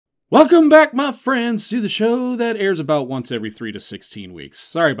Welcome back, my friends, to the show that airs about once every 3 to 16 weeks.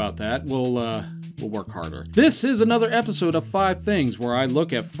 Sorry about that. We'll work harder. This is another episode of 5 Things, where I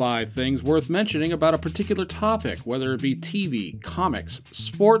look at 5 things worth mentioning about a particular topic, whether it be TV, comics,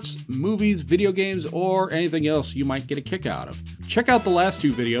 sports, movies, video games, or anything else you might get a kick out of. Check out the last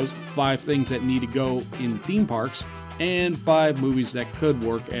 2 videos, 5 things that need to go in theme parks, and 5 movies that could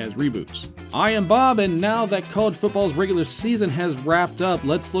work as reboots. I am Bob, and now that college football's regular season has wrapped up,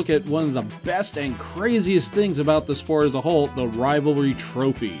 let's look at one of the best and craziest things about the sport as a whole, the rivalry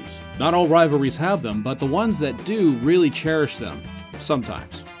trophies. Not all rivalries have them, but the ones that do really cherish them.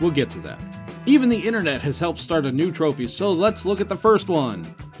 Sometimes. We'll get to that. Even the internet has helped start a new trophy, so let's look at the first one.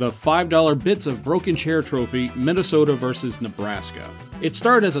 The $5 Bits of Broken Chair Trophy, Minnesota versus Nebraska. It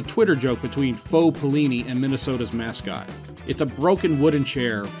started as a Twitter joke between Faux Pelini and Minnesota's mascot. It's a broken wooden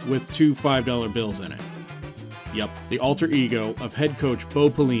chair with 2 $5 bills in it. Yep, the alter ego of head coach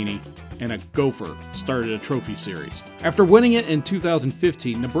Bo Pelini and a gopher started a trophy series. After winning it in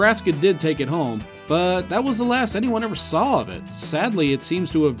 2015, Nebraska did take it home, but that was the last anyone ever saw of it. Sadly, it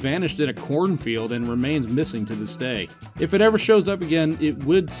seems to have vanished in a cornfield and remains missing to this day. If it ever shows up again, it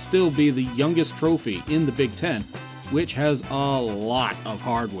would still be the youngest trophy in the Big Ten, which has a lot of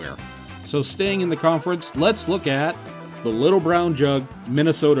hardware. So staying in the conference, let's look at the Little Brown Jug,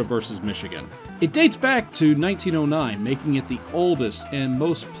 Minnesota versus Michigan. It dates back to 1909, making it the oldest and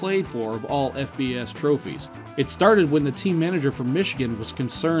most played for of all FBS trophies. It started when the team manager for Michigan was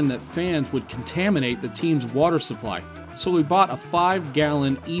concerned that fans would contaminate the team's water supply, so he bought a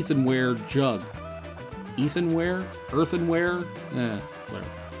 5-gallon earthenware jug. Earthenware? Whatever.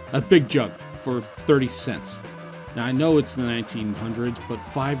 A big jug for 30 cents. Now, I know it's the 1900s, but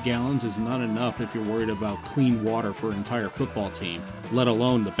 5 gallons is not enough if you're worried about clean water for an entire football team, let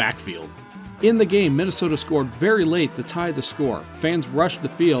alone the backfield. In the game, Minnesota scored very late to tie the score. Fans rushed the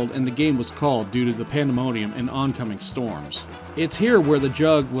field and the game was called due to the pandemonium and oncoming storms. It's here where the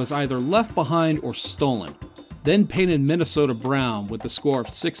jug was either left behind or stolen, then painted Minnesota brown with the score of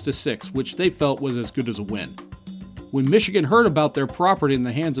 6-6, which they felt was as good as a win. When Michigan heard about their property in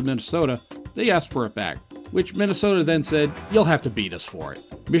the hands of Minnesota, they asked for it back, which Minnesota then said, "You'll have to beat us for it."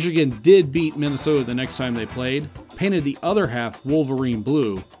 Michigan did beat Minnesota the next time they played, painted the other half Wolverine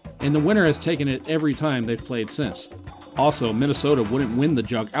blue, and the winner has taken it every time they've played since. Also, Minnesota wouldn't win the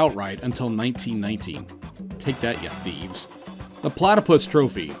jug outright until 1919. Take that, you thieves. The Platypus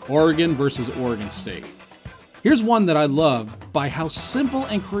Trophy, Oregon versus Oregon State. Here's one that I love by how simple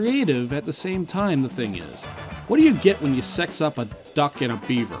and creative at the same time the thing is. What do you get when you sex up a duck and a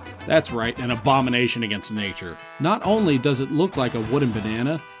beaver? That's right, an abomination against nature. Not only does it look like a wooden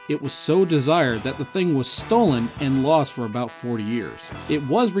banana, it was so desired that the thing was stolen and lost for about 40 years. It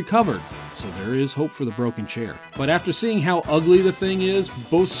was recovered, so there is hope for the broken chair. But after seeing how ugly the thing is,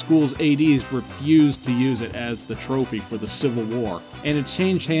 both schools' ADs refused to use it as the trophy for the Civil War, and it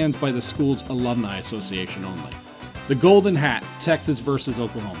changed hands by the school's Alumni Association only. The Golden Hat, Texas versus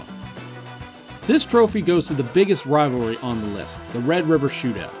Oklahoma. This trophy goes to the biggest rivalry on the list, the Red River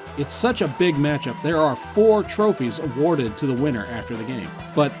Shootout. It's such a big matchup, there are 4 trophies awarded to the winner after the game.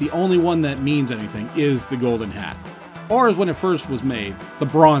 But the only one that means anything is the Golden Hat. Or as when it first was made, the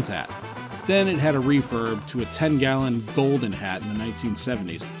Bronze Hat. Then it had a refurb to a 10-gallon Golden Hat in the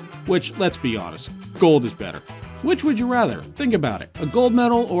 1970s, which, let's be honest, gold is better. Which would you rather? Think about it, a gold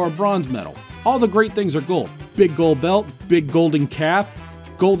medal or a bronze medal? All the great things are gold. Big gold belt, big golden calf,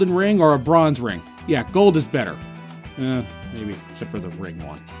 golden ring, or a bronze ring. Yeah, gold is better. Maybe, except for the ring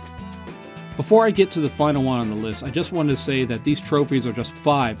one. Before I get to the final one on the list, I just wanted to say that these trophies are just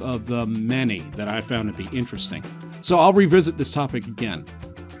 5 of the many that I found to be interesting. So I'll revisit this topic again.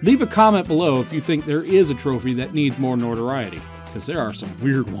 Leave a comment below if you think there is a trophy that needs more notoriety, because there are some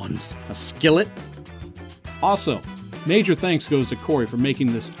weird ones. A skillet? Also, major thanks goes to Corey for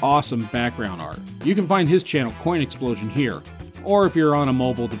making this awesome background art. You can find his channel, Coin Explosion, here. Or if you're on a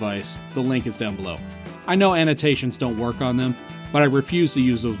mobile device, the link is down below. I know annotations don't work on them, but I refuse to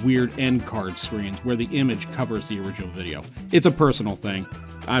use those weird end card screens where the image covers the original video. It's a personal thing.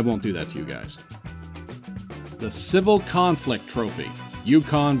 I won't do that to you guys. The Civil Conflict Trophy,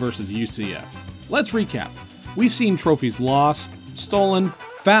 UConn versus UCF. Let's recap. We've seen trophies lost, stolen,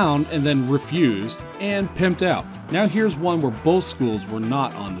 found, and then refused, and pimped out. Now here's one where both schools were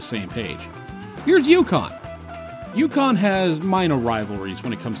not on the same page. Here's UConn. UConn has minor rivalries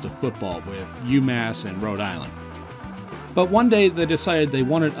when it comes to football with UMass and Rhode Island. But one day they decided they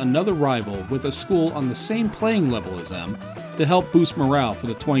wanted another rival with a school on the same playing level as them to help boost morale for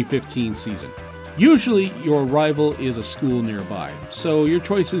the 2015 season. Usually your rival is a school nearby, so your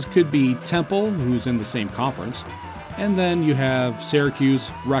choices could be Temple, who's in the same conference, And then you have Syracuse,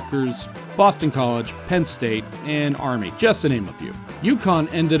 Rutgers, Boston College, Penn State, and Army, just to name a few.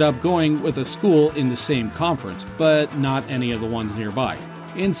 UConn ended up going with a school in the same conference, but not any of the ones nearby.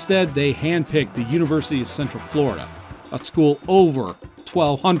 Instead, they handpicked the University of Central Florida, a school over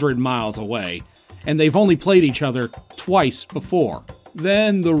 1,200 miles away, and they've only played each other twice before.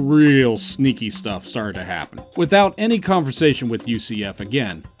 Then the real sneaky stuff started to happen. Without any conversation with UCF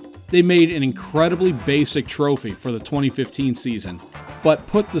again, they made an incredibly basic trophy for the 2015 season, but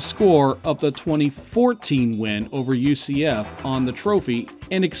put the score of the 2014 win over UCF on the trophy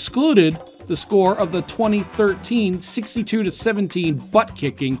and excluded the score of the 2013 62-17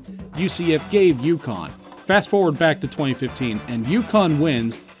 butt-kicking UCF gave UConn. Fast forward back to 2015, and UConn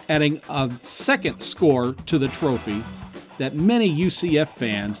wins, adding a second score to the trophy that many UCF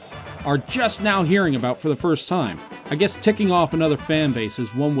fans are just now hearing about for the first time. I guess ticking off another fan base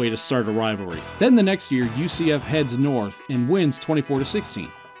is one way to start a rivalry. Then the next year, UCF heads north and wins 24-16.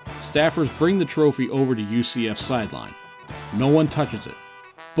 Staffers bring the trophy over to UCF's sideline. No one touches it.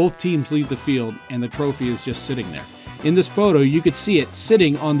 Both teams leave the field and the trophy is just sitting there. In this photo, you could see it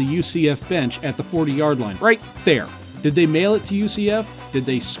sitting on the UCF bench at the 40-yard line, right there. Did they mail it to UCF? Did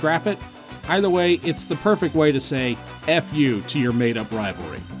they scrap it? Either way, it's the perfect way to say F you to your made-up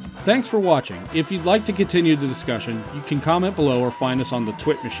rivalry. Thanks for watching. If you'd like to continue the discussion, you can comment below or find us on the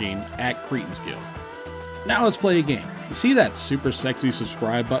Twit machine at Cretan's Guild. Now let's play a game. You see that super sexy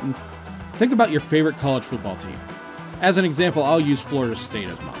subscribe button? Think about your favorite college football team. As an example, I'll use Florida State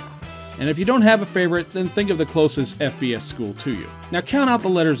as mine. And if you don't have a favorite, then think of the closest FBS school to you. Now count out the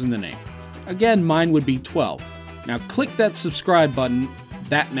letters in the name. Again, mine would be 12. Now click that subscribe button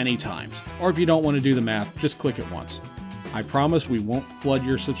that many times. Or if you don't want to do the math, just click it once. I promise we won't flood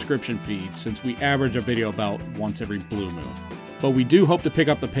your subscription feed since we average a video about once every blue moon. But we do hope to pick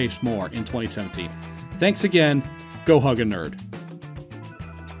up the pace more in 2017. Thanks again. Go hug a nerd.